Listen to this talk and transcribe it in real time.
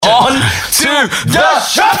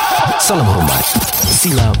Salam hormat.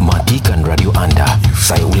 Sila matikan radio anda.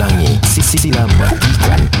 Saya ulangi, sila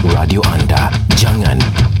matikan radio anda. Jangan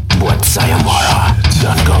buat saya marah.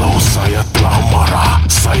 Dan kalau saya telah marah,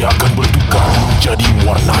 saya akan bertukar menjadi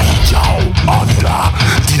warna hijau. Anda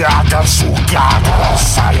tidak akan suka kalau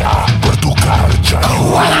saya bertukar jadi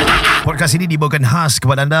warna. Podcast ini dibawakan khas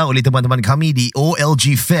kepada anda oleh teman-teman kami di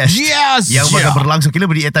OLG Fest. Yang bakal berlangsung, kira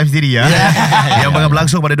beri airtime sendiri ya. Yang bakal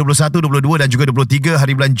berlangsung pada 21, 22 dan juga 23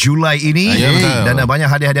 hari bulan Julai ini. Dan banyak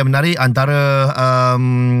hadiah-hadiah menarik antara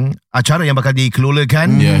acara yang bakal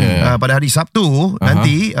dikelolakan pada hari Sabtu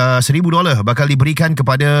nanti. $1,000 bakal diberikan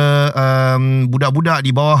kepada budak-budak di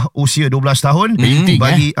bawah usia 12 tahun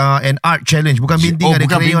bagi an art challenge. Bukan binting, ada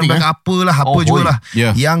krayon, apalah, apa jugalah.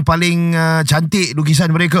 Yang paling cantik lukisan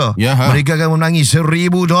mereka, mereka akan menangi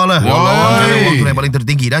 $1,000. Wang tunai paling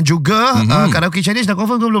tertinggi. Dan juga karaoke challenge dah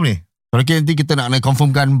confirm ke belum ni? Okay, nanti kita nak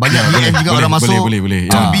confirmkan banyak DM juga orang masuk.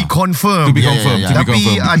 Boleh. To be confirmed.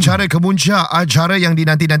 Tapi acara kemuncak, acara yang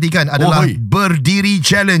dinanti-nantikan adalah berdiri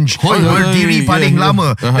challenge. Berdiri paling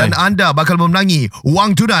lama. Dan anda bakal memenangi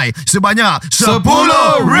wang tunai sebanyak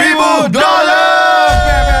 $10,000.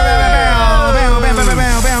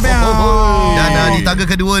 Dan di tangga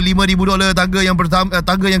kedua $5,000, tangga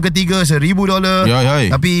yang ketiga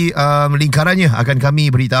 $1,000. Tapi lingkarannya akan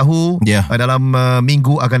kami beritahu dalam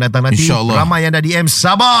minggu akan datang nanti. Ramai yang dah DM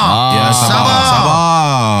sabar.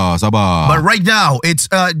 But right now it's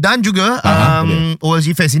dan juga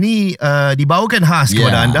OLG Fest ini dibawakan khas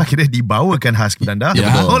kepada anda. Kita dibawakan khas kepada anda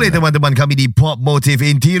oleh teman-teman kami di Pop Motif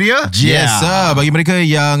Interior. Bagi mereka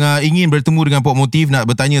yang ingin bertemu dengan Pop Motif, nak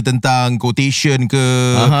bertanya tentang quotation ke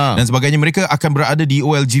dan sebagainya, mereka akan berada di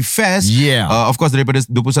OLG Fest. Of course daripada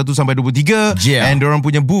 21 sampai 23. And diorang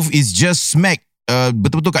punya booth is just smack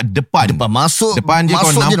betul-betul kat depan masuk depan je,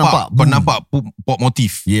 kau nampak Pop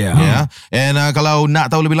Motif. And kalau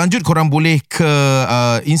nak tahu lebih lanjut, korang boleh ke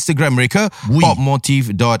Instagram mereka,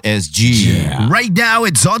 popmotif.sg. Right now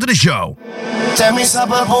it's on to the show. Tell me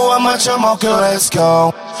something, boy, macam okay, let's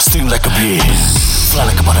go. Sting like a bee, fly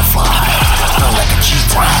like a butterfly, run like a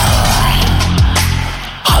cheetah,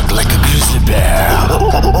 hug like a grizzly bear.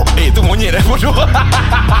 Itu monyet bodoh.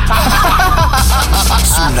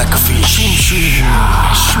 Swim like a fish,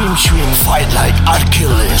 swim, fight like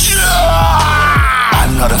Achilles.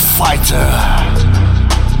 I'm not a fighter,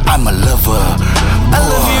 I'm a lover. I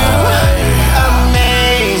love you,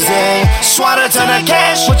 amazing. Swatter to the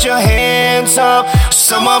cash, put your hands up.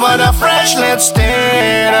 Some of the fresh, let's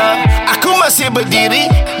stand up. Aku masih berdiri.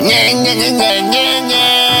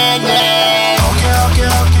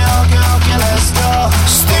 Okay, let's go.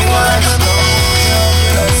 Sting like a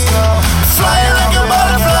bee, let's go. Fly like a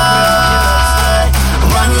butterfly,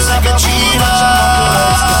 run like a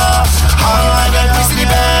cheetah, hung like a grizzly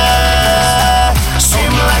bear, swim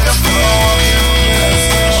like a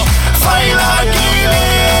fish, fight like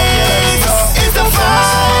Achilles. It's the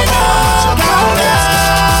final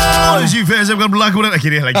countdown. OLG Fest akan berlaku lagi.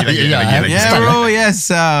 Yes.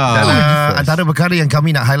 Dan antara perkara yang kami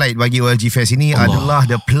nak highlight bagi OLG Fest ini adalah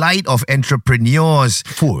the plight of entrepreneurs.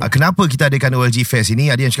 Kenapa kita adakan OLG Fest ini?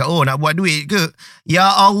 Ada yang cakap, nak buat duit ke? Ya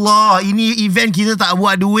Allah, ini event kita tak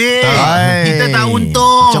buat duit. Kita tak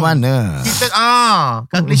untung. Macam mana? Kita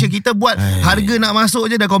kat Malaysia kita buat harga nak masuk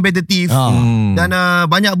je dah kompetitif. Dan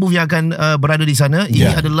banyak booth yang akan berada di sana.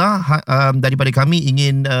 Ini adalah daripada kami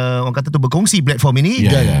ingin orang kata tu berkongsi platform ini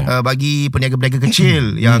bagi peniaga-peniaga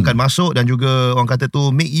kecil yang akan masuk, dan juga orang kata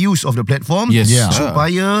tu make use of the platform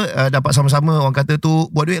supaya dapat sama-sama orang kata tu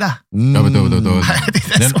buat duit lah. Betul.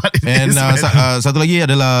 Dan satu lagi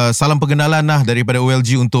adalah salam pengenalan lah daripada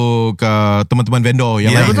OLG untuk teman-teman vendor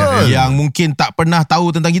yang lain yang mungkin tak pernah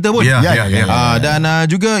tahu tentang kita pun. Dan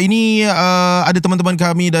juga ini ada teman-teman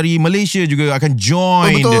kami dari Malaysia juga akan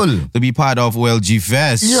join to be part of OLG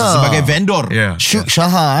Fest sebagai vendor. Syuk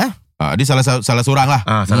Shah dia salah seorang lah.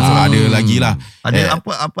 Ada lagi lah. Ada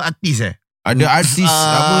apa artis ada artis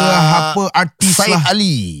apa artis Said lah.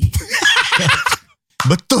 Ali.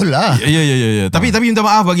 Betul lah. Ya. Tapi minta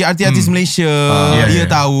maaf bagi artis-artis Malaysia. Dia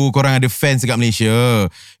tahu korang ada fans dekat Malaysia.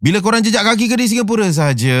 Bila korang jejak kaki ke di Singapura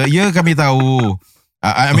saja, kami tahu.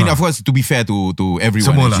 I mean, of course, to be fair to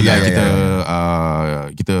everyone.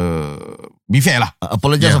 Kita be fair lah.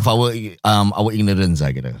 Apologize of our ignorance lah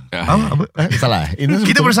kita. Salah.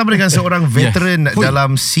 Kita bersama dengan seorang veteran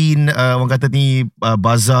dalam scene orang kata ni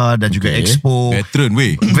bazar dan juga expo.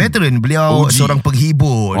 Veteran. Beliau seorang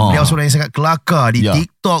penghibur. Beliau seorang yang sangat kelakar di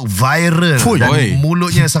TikTok, viral. Dan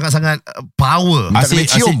mulutnya sangat-sangat power.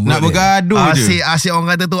 Asyik nak bergaduh je. Asyik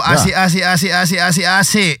orang kata tu.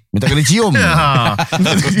 Asyik. Minta kena cium.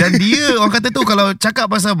 Dan dia orang kata tu kalau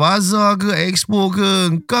cakap pasal bazar ke expo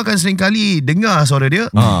ke, kau akan sering kali dengar suara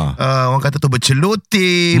dia. Orang kata tu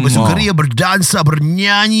berceloteh, bersukaria, berdansa,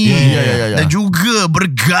 bernyanyi, dan juga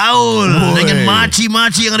bergaul dengan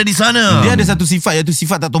maci-maci yang ada di sana. Dia ada satu sifat, iaitu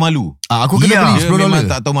sifat tak tahu malu. Aku kena beli $10.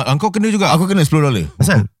 Tak tahu malu. Kau kena juga. Aku kena $10.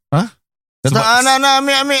 Asal? Kata nak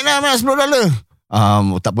ambil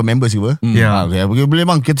 $10. Tak apa, members ke apa? Okay, boleh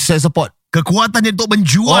bang, saya support. Kekuatan dia untuk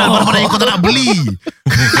menjual barang-barang yang kau tak nak beli.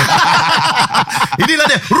 Inilah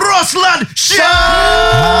dia, Roslan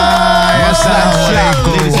Shah.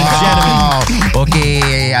 Assalamualaikum.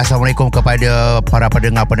 Okey, assalamualaikum kepada para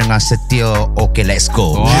pendengar-pendengar setia. Okay, let's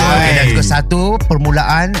go. Dan juga satu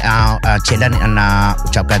permulaan Cik Lan nak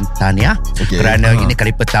ucapkan tahniah kerana ini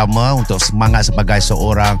kali pertama untuk semangat sebagai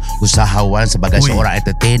seorang usahawan, sebagai seorang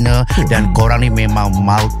entertainer, dan korang ni memang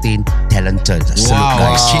multi talented. Salute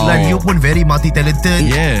guys. Cik Lan, you pun very multi-talented.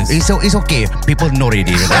 Yes. It's okay. People know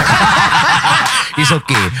already. It's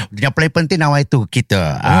okay. Yang paling penting nawai itu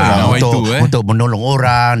kita untuk menolong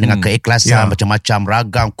orang dengan keikhlasan, macam-macam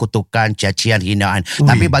ragam kutukan, cacian, hinaan.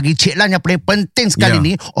 Tapi bagi Cik Lan yang paling penting sekali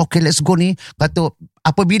ni, okay, let's go ni, kata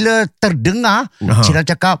apabila terdengar Cik Lan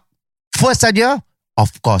cakap first saja,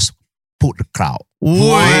 of course, put the crowd.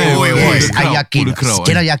 Yes, saya yakin.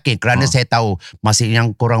 Kira yakin kerana saya tahu masih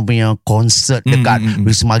yang korang punya konsert dekat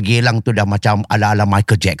Wisma Geylang tu dah macam ala-ala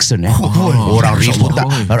Michael Jackson. Orang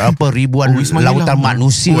ribuan lautan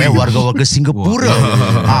manusia, warga-warga Singapura.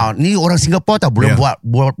 Ni orang Singapura tau, belum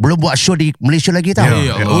buat show di Malaysia lagi tau.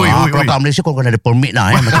 Kalau kat Malaysia kau kena ada permit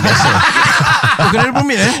lah macam biasa. Kau kena ada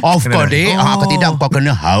permit Of course kalau tidak kau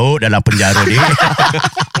kena haut dalam penjara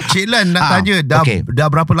Cik Lan nak tanya, dah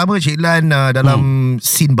berapa lama Cik Lan dalam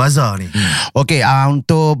scene bazar ni? Okey,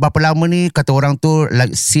 untuk berapa lama ni kata orang tu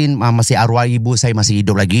scene masih arwah ibu saya masih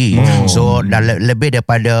hidup lagi. So dah lebih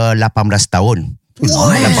daripada 18 tahun.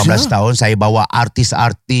 18 tahun saya bawa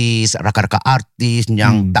artis-artis, rakan-rakan artis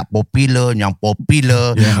yang tak popular, yang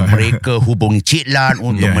popular. Mereka hubungi Cik Lan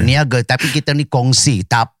untuk meniaga, tapi kita ni kongsi.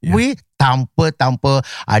 Tapi tanpa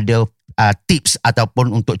ada tips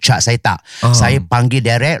ataupun untuk cat saya tak. Saya panggil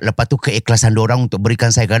direct, lepas tu keikhlasan diorang untuk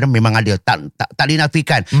berikan saya, kadang memang ada, tak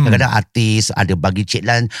dinafikan. Kadang-kadang artis ada bagi Cik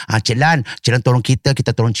Lan, Cik Lan tolong kita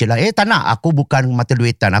tolong Cik Lan. Tak nak, aku bukan mata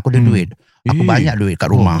duitan, aku ada duit. Aku banyak duit kat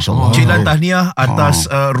rumah. Cik Lan tahniah atas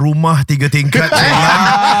rumah 3 tingkat.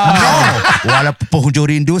 Walaupun penghujung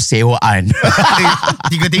rindu sewaan. 3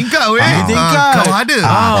 tingkat kau ada.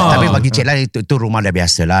 Tapi bagi Cik Lan itu rumah dah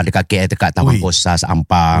biasa lah. Dekat KL, dekat Taman Posas,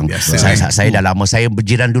 Ampang. Saya dah lama. Saya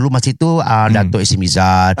berjiran dulu masa itu Datuk Isi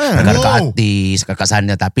Mizat, rakan-rakan artis kat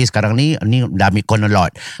sana. Tapi sekarang ni dah ambil corner lot.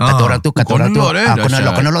 Kata orang tu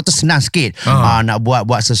corner lot tu senang sikit. Nak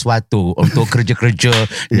buat sesuatu untuk kerja-kerja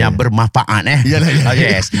yang bermanfaat.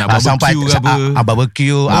 Yes. Sampai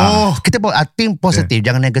barbecue. Kita buat think positif,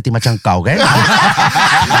 jangan negatif macam kau kan.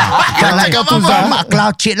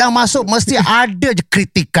 Kalau Cik Lan masuk mesti ada je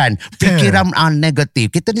kritikan, fikiran negatif.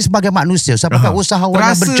 Kita ni sebagai manusia, sebagai usahawan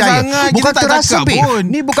yang berjaya, bukan terasa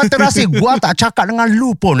ni bukan terasa. Gua tak cakap dengan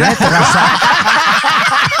lu pun terasa.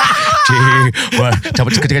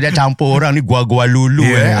 Kejap-kejap campur orang ni gua lulu.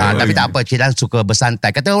 Tapi tak apa, Cik Lan suka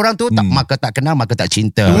bersantai. Kata orang tu maka tak kenal maka tak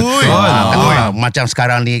cinta. Macam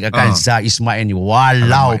sekarang ni kan Zah Ismail ni,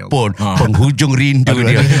 walaupun penghujung rindu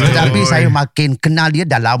dia, tetapi saya makin kenal dia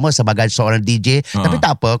dah lama sebagai seorang DJ. Tapi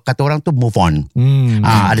tak apa, kata orang tu move on.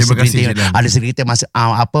 Ada segelintir masa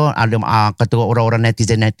kata orang-orang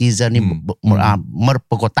netizen ni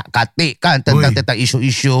merpekotak-katik kan tentang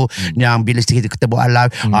isu-isu yang bila kita buat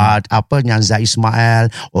live yang Zah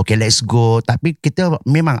Ismail, okay let's go. Tapi kita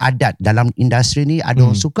memang adat dalam industri ni, ada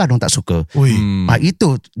orang suka, ada orang tak suka.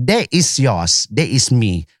 Itu, that is yours, that is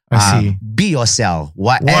me. Be yourself.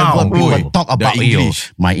 Whatever people talk about you.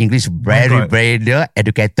 My English very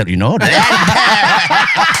educated, you know.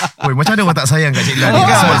 Macam ada orang tak sayang kat Cik Lan ni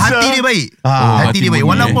kan? Sebab hati dia baik. Hati dia baik.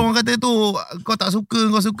 Walaupun orang kata tu kau tak suka,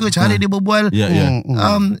 kau suka cara dia berbual.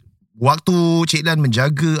 Waktu Cik Lan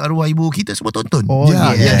menjaga arwah ibu, kita semua tonton.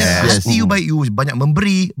 Hati you baik, you banyak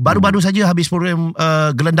memberi. Baru-baru saja habis program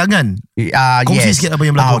gelandangan. Kongsi sikit apa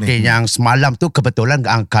yang berlaku ni. Yang semalam tu kebetulan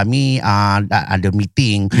kami ada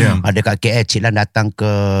meeting. Ada kat KL. Cik Lan datang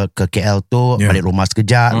ke KL tu, balik rumah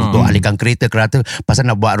sekejap untuk alihkan kereta pasal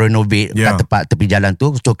nak buat renovate kat tempat tepi jalan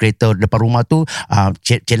tu. So kereta depan rumah tu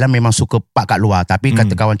Cik Lan memang suka park kat luar. Tapi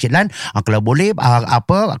kata kawan Cik Lan, kalau boleh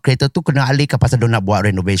kereta tu kena alihkan pasal dia nak buat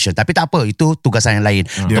renovation. Tapi tak apa, itu tugasan yang lain.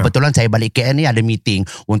 Kebetulan saya balik KL ni ada meeting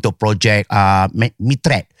untuk projek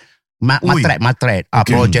Mitret. Matret.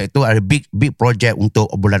 Projek tu ada big projek untuk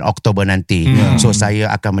bulan Oktober nanti. So saya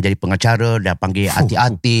akan menjadi pengacara dan panggil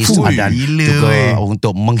artis-artis dan juga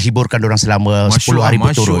untuk menghiburkan orang selama 10 hari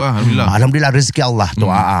berturut. Alhamdulillah rezeki Allah tu.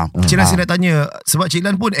 Cik Lan, saya nak tanya, sebab Cik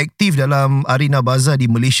Lan pun aktif dalam arena bazar di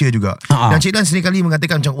Malaysia juga. Dan Cik Lan sering kali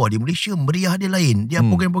mengatakan macam, di Malaysia meriah dia lain, dia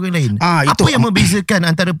program-program lain. Apa yang membezakan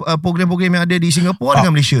antara program-program yang ada di Singapura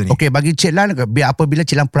dengan Malaysia ni? Okey, bagi Cik Lan, apabila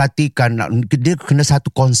Cik Lan perhatikan, dia kena satu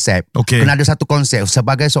konsep. Kena ada satu konsep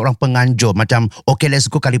sebagai seorang penganjur. Macam let's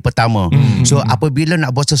go kali pertama. So apabila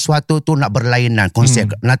nak buat sesuatu tu nak berlainan konsep,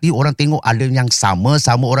 nanti orang tengok ada yang sama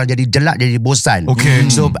orang jadi jelak, jadi bosan.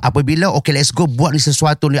 So apabila let's go buat ni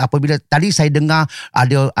sesuatu ni, apabila tadi saya dengar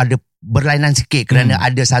ada berlainan sikit kerana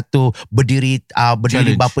ada satu berdiri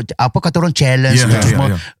apa kata orang challenge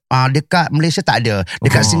semua. Dekat Malaysia tak ada,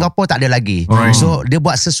 dekat Singapura tak ada lagi. So dia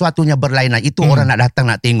buat sesuatunya berlainan. Itu orang nak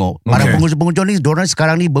datang nak tengok. Para pengunjung-pengunjung ni, diorang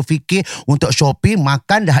sekarang ni berfikir untuk shopping,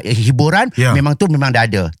 makan, hiburan, memang dah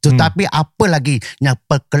ada. Tetapi apa lagi yang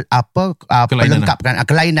pelengkapkan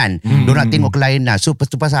kelainan. Diorang nak tengok kelainan. So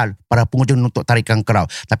pasal para pengunjung untuk tarikan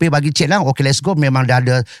crowd. Tapi bagi Cik Lang, let's go memang dah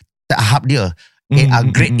ada tahap dia.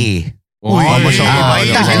 Grade A. Masya Allah.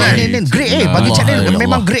 Ini grade A. Bagi Cik Lang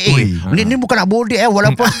memang grade A. Ini bukan nak bodek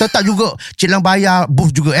walaupun tetap juga Cik Lang bayar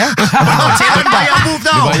booth juga Cik Lang bayar booth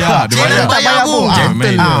tau. Dia bayar booth.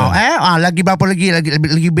 Lagi berapa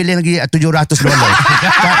lagi billion lagi $700.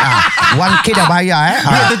 1K dah bayar.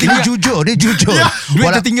 Dia jujur.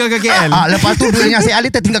 Duit tertinggal kat KL. Lepas tu duit yang saya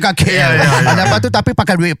alih tertinggal kat KL. Lepas tu tapi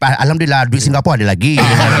pakai duit, alhamdulillah duit Singapura ada lagi.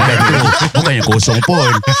 Bukannya kosong pun.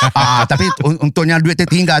 Tapi untuknya duit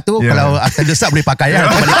tertinggal tu, kalau terdesak boleh pakai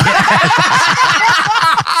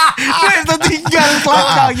Duit tertinggal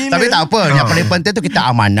kelakar gila. Tapi tak apa, yang paling penting tu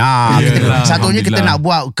kita amanah. Satunya kita nak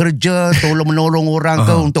buat kerja tolong-menolong orang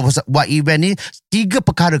ke untuk buat event ni. 3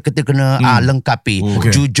 perkara kita kena lengkapi.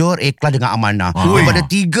 Jujur, ikhlas dengan amanah. Daripada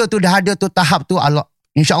 3 tu dah ada tu tahap tu,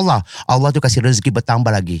 InsyaAllah Allah tu kasih rezeki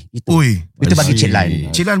bertambah lagi. Itu bagi Cik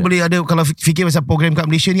Lan. Cik Lan boleh ada, kalau fikir pasal program kat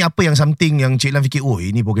Malaysia ni, apa yang something yang Cik Lan fikir,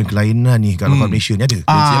 ini program kelainan ni kalau kat Malaysia ni ada?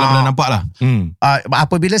 Cik Lan pernah nampak lah.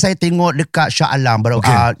 Apabila saya tengok dekat Shah Alam baru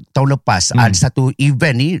tahun lepas, ada satu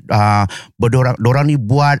event ni, dorang ni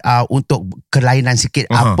buat untuk kelainan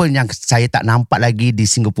sikit. Apa yang saya tak nampak lagi di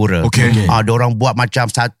Singapura. Dorang buat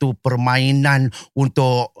macam satu permainan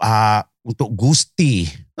untuk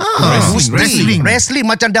gusti. Wrestling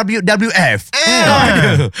macam WWF.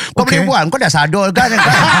 Kau boleh buat. Kau dah sadar kan?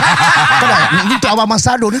 Ni untuk awam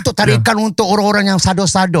sadar. Ni untuk tarikan untuk orang-orang yang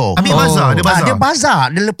sadar-sadar. Ambil bazar. Dia bazar.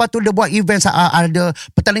 Dan lepas tu dia buat event. Ada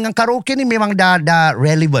pertandingan karaoke ni memang dah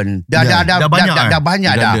relevant. Dah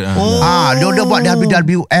banyak dah. Dia buat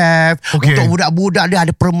WWF. Untuk budak-budak dia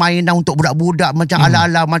ada permainan untuk budak-budak macam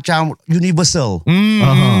ala-ala macam Universal.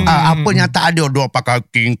 Apa yang tak ada, dia pakai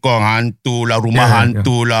King Kong hantu lah, rumah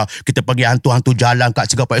hantu lah. Kita pergi hantu-hantu jalan kat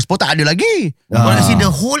Singapore Expo tak ada lagi. Maksudnya the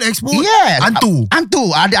whole Expo hantu.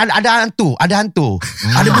 Ada hantu.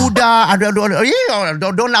 Ada budak, ada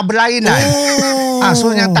nak berlainan.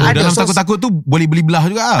 So yang tak ada. Dalam takut-takut tu boleh beli belah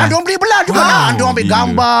juga. Diorang beli belah juga. Diorang ambil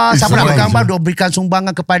gambar. Siapa nak ambil gambar, diorang berikan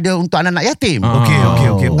sumbangan kepada untuk anak-anak yatim.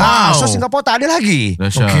 Okay. So Singapore tak ada lagi.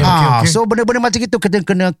 So benda-benda macam itu kita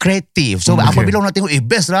kena kreatif. So apabila orang tengok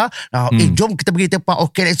best lah, jom kita pergi tempat,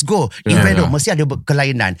 let's go. Event tu mesti ada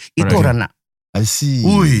kelainan. Itu orang nak. I see.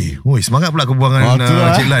 Ui, semangat pula kebuangan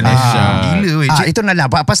Cik Lan ni. Gila weh. Itu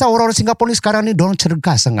nak pasal orang-orang Singapura ni sekarang ni diorang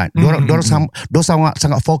cergas sangat. Diorang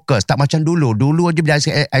sangat fokus. Tak macam dulu. Dulu aja bila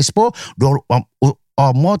Expo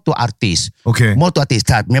more to artis. More to artis.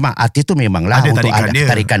 Memang artis tu memang lah ada untuk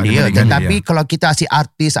tarikan dia. Tetapi kalau kita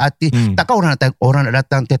artis takkan orang nak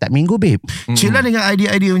datang tiap minggu, babe. Cik Lan dengan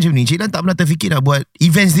idea-idea macam ni, Cik Lan tak pernah terfikir nak buat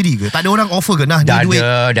event sendiri ke? Tak ada orang offer ke? Dah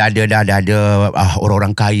ada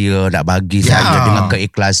orang-orang kaya nak bagi saya dengan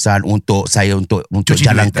keikhlasan untuk saya untuk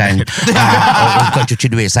jalankan bukan cuci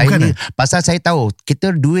duit saya ni. Pasal saya tahu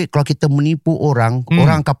kita duit kalau kita menipu orang,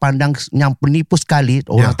 orang akan pandang yang penipu sekali,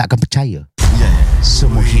 orang tak akan percaya.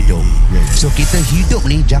 Semua hidup. So kita hidup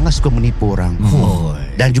ni jangan suka menipu orang.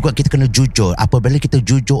 Dan juga kita kena jujur. Apabila kita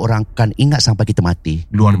jujur, orang akan ingat sampai kita mati.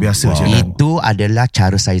 Luar biasa. Itu adalah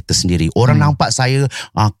cara saya tersendiri. Orang nampak saya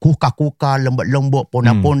kuka-kuka, lembut-lembut,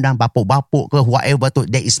 pondang-pondang, bapuk-bapuk ke whatever tu,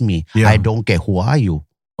 that is me. I don't care who are you.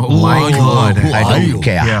 Oh my God. I don't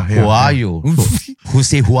care. Who are you? Who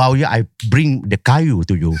say who are you? I bring the kayu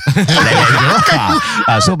to you.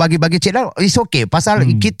 So bagi-bagi Cik Lan, it's okay. Pasal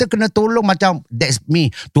kita kena tolong macam that's me.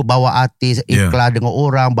 Tu bawa artis, ikhlas dengan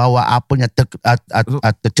orang, bawa apanya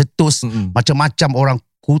tercetus, macam-macam orang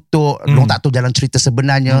kutuk, diorang tak tahu jalan cerita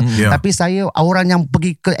sebenarnya. Tapi saya, orang yang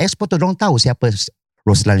pergi ke Expo tu, diorang tahu siapa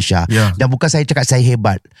Roslan Shah. Dan bukan saya cakap saya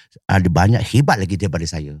hebat, ada banyak hebat lagi daripada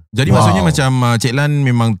saya. Jadi maksudnya macam Cik Lan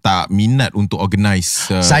memang tak minat untuk organize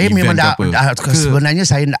saya memang sebenarnya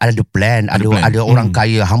saya ada plan, ada orang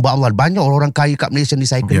kaya, hamba Allah, banyak orang kaya kat Malaysia ni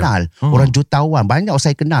saya kenal. Orang jutawan banyak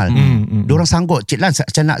saya kenal. Diorang sanggup, Cik Lan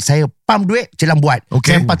saya pump duit, Cik Lan buat.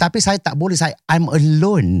 Saya pump, tapi saya tak boleh, I'm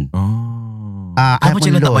alone. Kenapa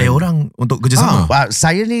Cik Lan tak bayar orang untuk kerjasama?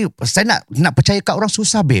 Saya nak percaya kat orang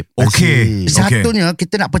susah, babe. Satunya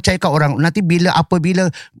kita nak percaya kat orang. Nanti apabila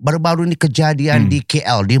baru-baru ni kejadian di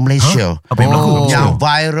KL, di Malaysia, apa yang berlaku? Yang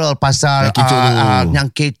viral pasal yang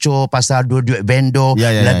kecoh pasal duit vendor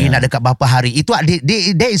lagi nak dekat berapa hari. Itu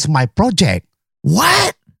that is my project.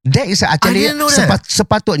 What? That is actually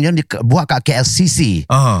sepatutnya buat kat KLCC.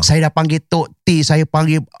 Saya dah panggil Tok T, saya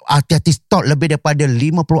panggil artis top lebih daripada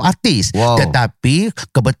 50 artis. Tetapi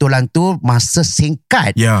kebetulan tu masa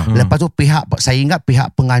singkat. Lepas tu saya ingat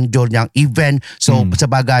pihak penganjur yang event,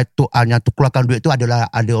 sebagai tu yang tu keluarkan duit tu adalah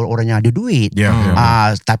ada orang yang ada duit.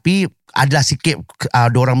 Tapi adalah sikit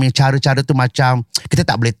diorang punya cara-cara tu macam kita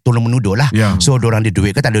tak boleh tolong menuduh lah. So diorang ada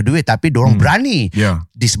duit ke tak ada duit, tapi diorang berani.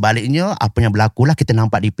 Di sebaliknya apa yang berlaku lah kita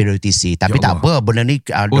nampak di periodisi. Tapi tak apa, benda ni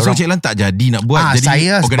so Cik Lan tak jadi nak buat,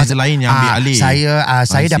 jadi organisasi lain yang ambil alih.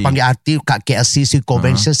 Saya dah panggil artis kat KLCC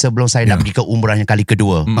Convention sebelum saya nak pergi ke umrah yang kali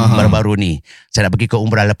kedua. Baru-baru ni saya nak pergi ke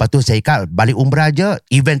umrah. Lepas tu saya ikat balik umrah je,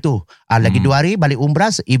 event tu lagi 2 hari balik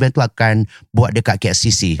umrah, event tu akan buat dekat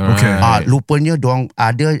KLCC. Lupanya diorang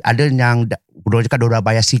ada yang diorang cakap diorang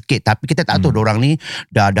bayar sikit, tapi kita tak tahu diorang ni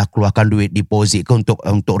dah keluarkan duit deposit ke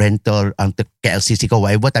untuk rental untuk KLCC ke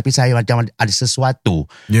whatever. Tapi saya macam ada sesuatu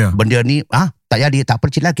benda ni tak jadi, tak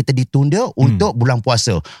percaya kita ditunda untuk bulan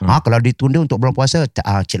puasa. Kalau ditunda untuk bulan puasa,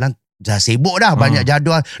 Cik Lan dah sibuk dah, banyak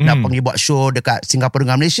jadual nak pergi buat show dekat Singapura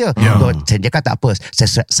dengan Malaysia. So, saya cakap tak apa,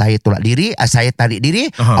 saya tolak diri, saya tarik diri,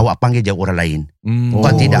 awak panggil je orang lain.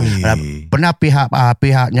 Bukan tidak. Pernah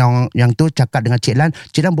pihak yang tu cakap dengan Cik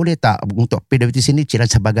Lan boleh tak untuk PWT sini Cik Lan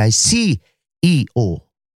sebagai CEO.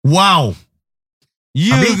 Wow.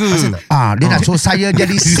 Ya ke? Dia nak suruh saya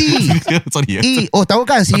jadi CEO. Tahu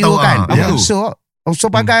kan CEO kan? So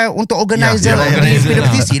sebagai untuk organizer di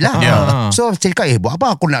PWTC lah. So saya cakap buat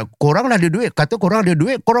apa, aku nak korang lah ada duit, kata korang ada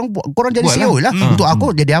duit, korang jadi CEO lah. Untuk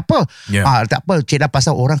aku jadi apa? Tak apa, Cik Lan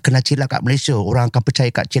pasal orang kena Cik Lan kat Malaysia, orang akan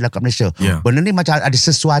percaya kat Cik Lan kat Malaysia. Benda ni macam ada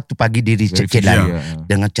sesuatu bagi diri Cik Lan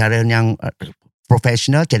dengan cara yang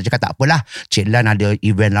profesional. Cik Lan cakap tak apalah, Cik Lan ada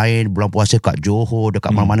event lain bulan puasa kat Johor,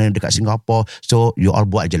 dekat mana-mana dekat Singapura, so you all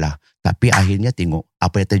buat je lah. Tapi akhirnya tengok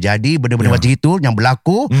apa yang terjadi, benda-benda macam itu yang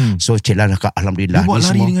berlaku. So Cik Lan cakap alhamdulillah. Buat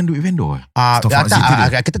lari dengan duit vendor.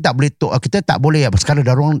 Kita tak boleh sekarang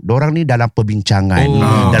dorang ni dalam perbincangan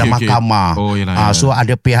dalam mahkamah. So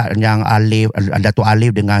ada pihak yang Datuk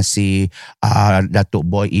Alif dengan si Datuk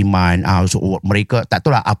Boy Iman. So mereka tak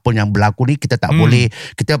tahu lah apa yang berlaku ni. Kita tak boleh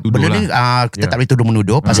kita benda ni kita tak boleh tuduh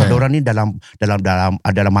menuduh pasal dorang ni dalam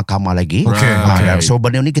mahkamah lagi. So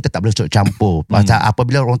benda ni kita tak boleh campur. Pasal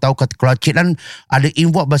apabila orang tahu kalau Cik Lan ada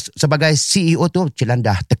involved sebagai CEO tu, Cik Lan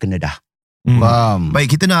dah terkena dah.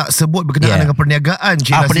 Baik, kita nak sebut berkenaan dengan perniagaan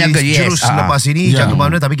Cik Lan jurus lepas ini. Jangan ke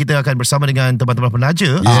mana, tapi kita akan bersama dengan teman-teman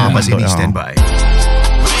penaja lepas ini. Stand by.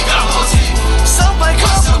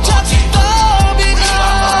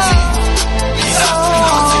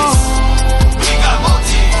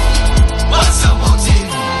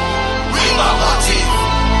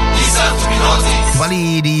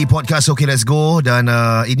 Kembali di podcast Okay Let's Go. Dan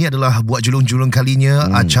ini adalah buat julung-julung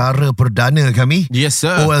kalinya acara perdana kami. Yes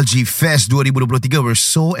sir. OLG Fest 2023. We're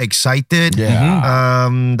so excited.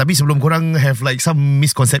 Tapi sebelum korang have like some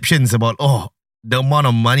misconceptions about the amount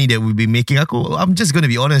of money that we'll be making, I'm just going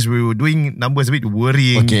to be honest, we were doing numbers a bit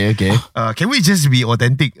worrying. Okay. Can we just be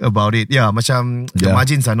authentic about it? Macam the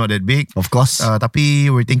margins are not that big. Of course.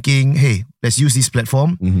 Tapi we're thinking, hey, let's use this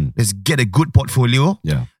platform. Let's get a good portfolio.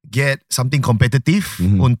 Get something competitive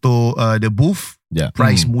untuk the booth.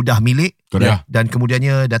 Price mudah milik. Dan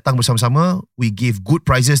kemudiannya datang bersama-sama, we give good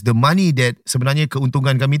prizes. The money that sebenarnya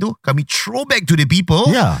keuntungan kami tu, kami throw back to the people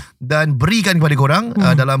dan berikan kepada korang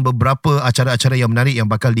dalam beberapa acara-acara yang menarik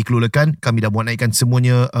yang bakal dikeluarkan. Kami dah buat naikkan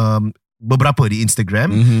semuanya beberapa di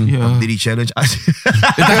Instagram. Diri challenge Asadin.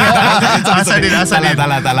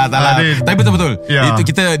 Tapi betul-betul itu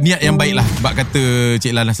kita niat yang baik lah. Sebab kata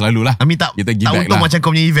Cik Lan selalu lah, Ami tak kita give back untung lah. macam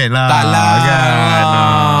kau punya event lah. Tak lah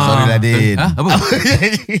Sorry lah Din. Apa?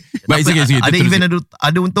 Baik sikit. Ada event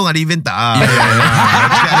ada untung, ada event tak. Ada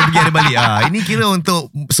pergi ada balik. Ini kira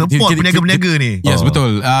untuk support peniaga-peniaga ni. Yes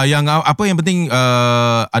betul. Yang apa yang penting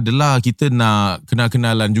adalah kita nak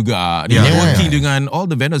kenal-kenalan juga. Networking dengan all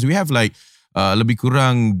the vendors. We have like lebih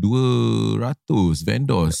kurang 200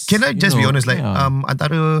 vendors. Can I just be honest, like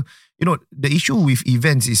antara the issue with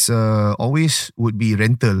events is always would be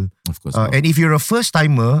rental. Of course. And if you're a first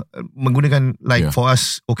timer menggunakan for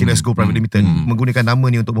us, okay, let's go private limited, menggunakan nama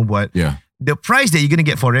ni untuk membuat. The price that you're gonna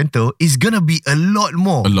get for rental is gonna be a lot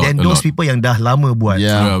more than those people yang dah lama buat.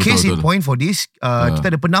 Case in point for this,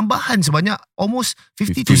 kita ada penambahan sebanyak almost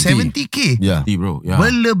 50 to 70k. Bro.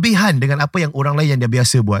 Berlebihan dengan apa yang orang lain yang dah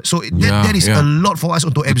biasa buat. So that is a lot for us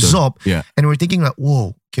untuk absorb. And we're thinking like,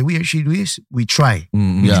 whoa, can we actually do this? We try.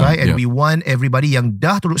 We try and we want everybody yang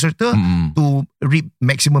dah turut serta to reap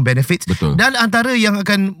maximum benefits. Dan antara yang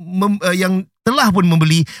akan yang telah pun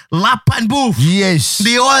membeli 8 booth. Yes.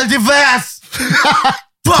 The OLG Fest.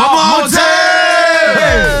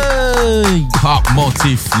 Pop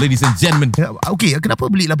Motif, ladies and gentlemen. Okay, kenapa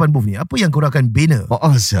beli 8 booth ni? Apa yang korang akan banner?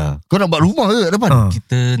 Kau nak buat rumah ke depan?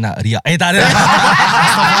 Kita nak riak. Tak ada.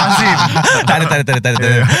 Tak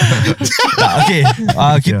ada. Okay.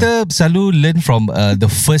 Kita selalu learn from the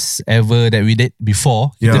first ever that we did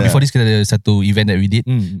before. Before this kita ada satu event that we did.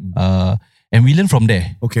 And we learn from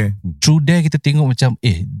there. Okay. Through there kita tengok macam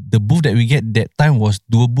the booth that we get that time was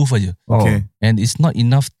 2 booth aja. Okay. And it's not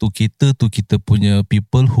enough to cater to kita punya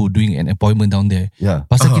people who doing an appointment down there.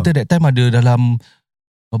 Pasal kita that time ada dalam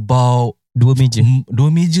about 2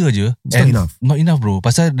 meja aja. It's not enough. Not enough, bro.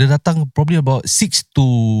 Pasal dia datang probably about 6 to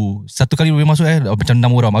satu kali boleh masuk macam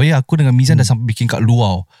 6 orang. Habis aku dengan Mizan dah sampai bikin kat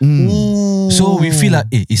luar. So we feel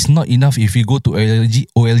like it's not enough if we go to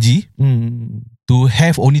OLG to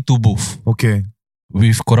have only 2 booth. Okay.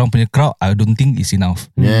 With korang punya crowd, I don't think it's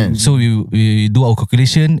enough. So we do our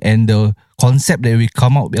calculation and the concept that we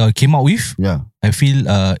came out with, I feel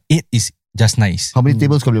 8 is just nice. How many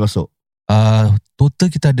tables kau boleh masuk? Total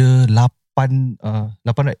kita ada 8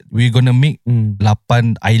 right? We're gonna make 8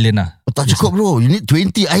 island lah. Tak cukup, bro. You need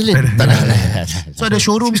 20 island. So ada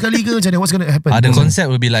showroom sekali ke? Macam what's gonna happen? The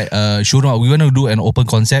concept will be like showroom. We're gonna do an open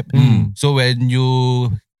concept. So when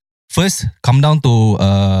you first come down to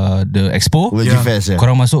the Expo OLG Fest,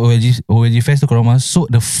 korang masuk OLG Fest tu, korang masuk,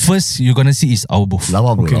 the first you gonna see is our booth.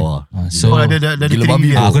 Lawa, bro. Lawa. So ada gila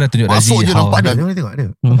babi. aku dah tunjuk Razi. Masuk je nampak ada. Tengok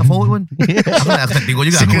ada. Tak forward pun. Aku nak tengok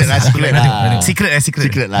juga.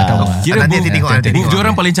 Secret lah. Kira nanti tengok. booth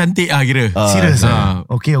diorang paling cantik kira. Serius.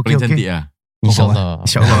 Okay. Paling cantik InsyaAllah.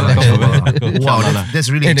 Wow, that's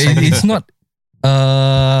really exciting. It's not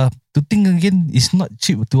to think again, it's not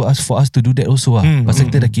cheap for us to do that also pasal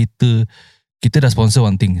kita dah sponsor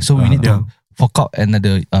one thing, so we need to fork out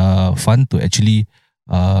another fund to actually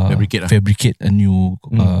fabricate a new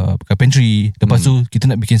carpentry. Lepas tu kita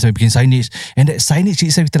nak bikin signage, and that signage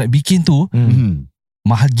itself kita nak bikin tu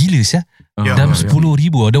mahal gila sih. Dalam 10,000.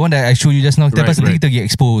 The one that I show you just now. Lepas nanti kita pergi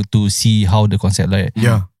Expo to see how the concept like.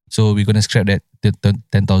 So we're gonna scrap that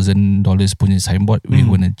 $10,000 punya signboard. We're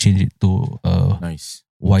gonna change it to nice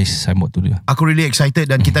wise signboard tu dia. Aku really excited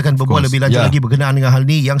dan kita akan berbual lebih lanjut lagi berkenaan dengan hal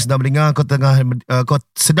ni. Yang sedang mendengar, kau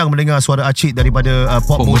sedang mendengar suara acik daripada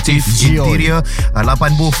Pop Motif Interior. 8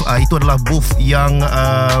 booth, itu adalah booth yang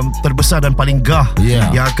terbesar dan paling gah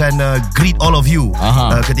yang akan greet all of you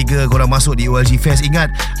ketika korang masuk di OLG Fest.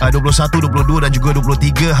 Ingat 21, 22 dan juga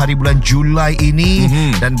 23 hari bulan Julai ini,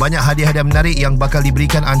 dan banyak hadiah-hadiah menarik yang bakal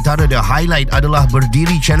diberikan. Antara the highlight adalah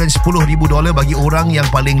berdiri challenge $10,000 bagi orang yang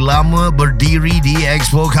paling lama berdiri di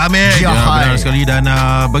Expo kami. Benar sekali. Dan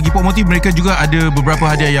bagi Pop Motif, mereka juga ada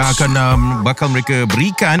beberapa hadiah yang akan bakal mereka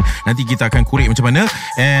berikan. Nanti kita akan kurik macam mana.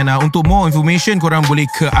 And untuk more information, korang boleh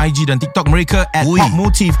ke IG dan TikTok mereka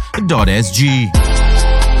 @popmotif.sg.